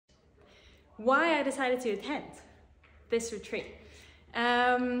why I decided to attend this retreat.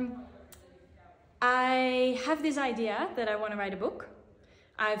 I have this idea that I want to write a book.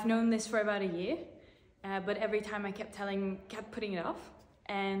 I've known this for about a year, but every time I kept putting it off.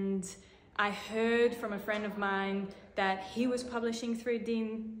 And I heard from a friend of mine that he was publishing through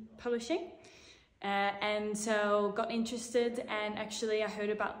Dean Publishing. And so got interested, and actually I heard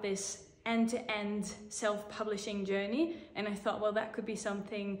about this end-to-end self-publishing journey, and I thought, well, that could be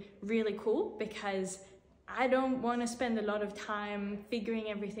something really cool, because I don't want to spend a lot of time figuring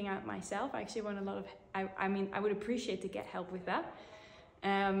everything out myself. I actually want a lot of, I would appreciate to get help with that.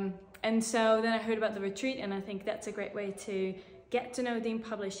 And so then I heard about the retreat, and I think that's a great way to get to know Dean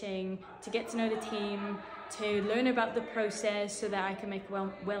Publishing, to get to know the team, to learn about the process so that I can make a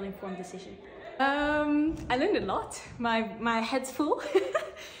well-informed decision. I learned a lot. My head's full.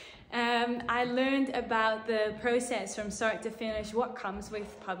 I learned about the process from start to finish, what comes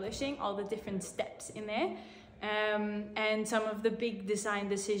with publishing, all the different steps in there, and some of the big design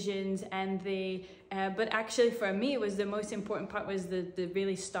decisions, and but actually for me, it was the most important part was the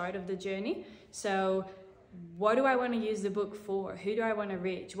really start of the journey. So what do I want to use the book for? Who do I want to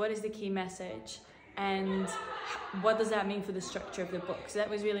reach? What is the key message? And what does that mean for the structure of the book? So that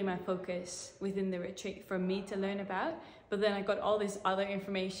was really my focus within the retreat for me to learn about. But then I got all this other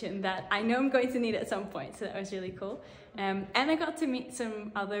information that I know I'm going to need at some point. So that was really cool. And I got to meet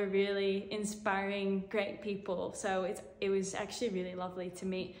some other really inspiring, great people. So it was actually really lovely to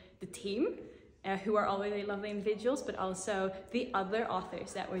meet the team, who are all really lovely individuals, but also the other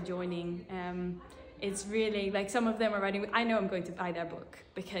authors that were joining. It's really like some of them are writing, I know I'm going to buy their book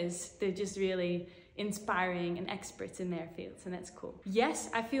because they're just really inspiring and experts in their fields, and that's cool. Yes,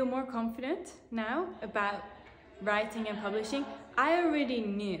 I feel more confident now about writing and publishing. I already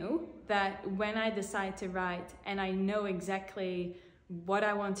knew that when I decide to write and I know exactly what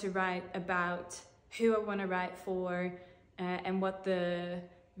I want to write about, who I want to write for, and what the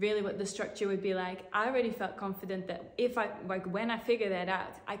structure would be like, I already felt confident that when I figure that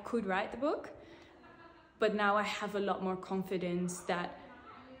out, I could write the book. But now I have a lot more confidence that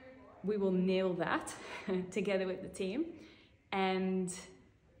we will nail that together with the team, and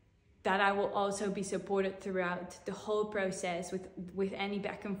that I will also be supported throughout the whole process with any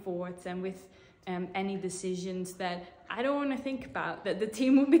back and forths and with any decisions that I don't want to think about, that the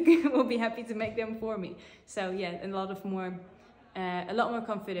team will be happy to make them for me. So yeah, a lot more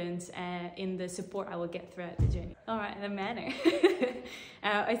confidence in the support I will get throughout the journey. All right, the manor.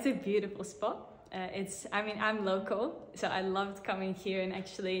 It's a beautiful spot. I'm local, so I loved coming here and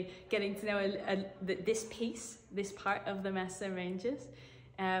actually getting to know this part of the Master Ranges.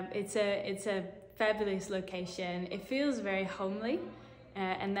 It's a fabulous location. It feels very homely,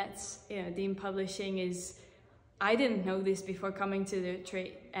 and that's, Dean Publishing is, I didn't know this before coming to the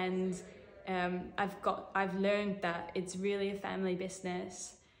retreat, and I've learned that it's really a family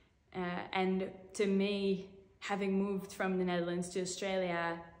business, and to me, having moved from the Netherlands to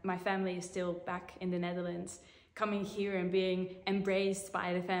Australia, my family is still back in the Netherlands. Coming here and being embraced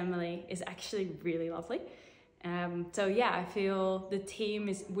by the family is actually really lovely. So yeah, I feel the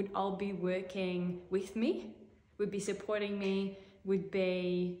team would all be working with me, would be supporting me, would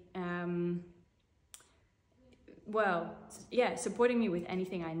be, supporting me with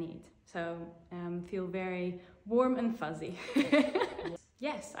anything I need. So feel very warm and fuzzy.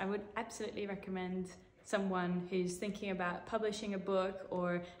 Yes, I would absolutely recommend someone who's thinking about publishing a book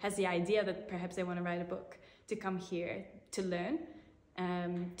or has the idea that perhaps they want to write a book to come here to learn,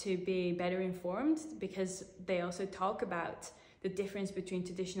 to be better informed, because they also talk about the difference between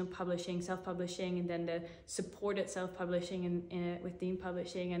traditional publishing, self-publishing, and then the supported self-publishing with Dean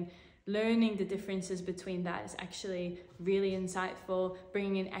Publishing, and learning the differences between that is actually really insightful,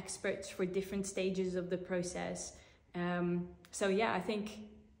 bringing in experts for different stages of the process. So yeah, I think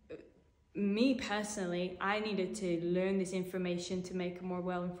me personally, I needed to learn this information to make a more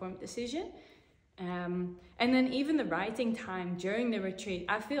well-informed decision. And then even the writing time during the retreat,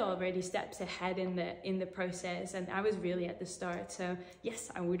 I feel already steps ahead in the process, and I was really at the start. So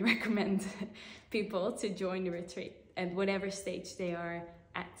yes, I would recommend people to join the retreat at whatever stage they are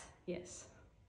at. Yes.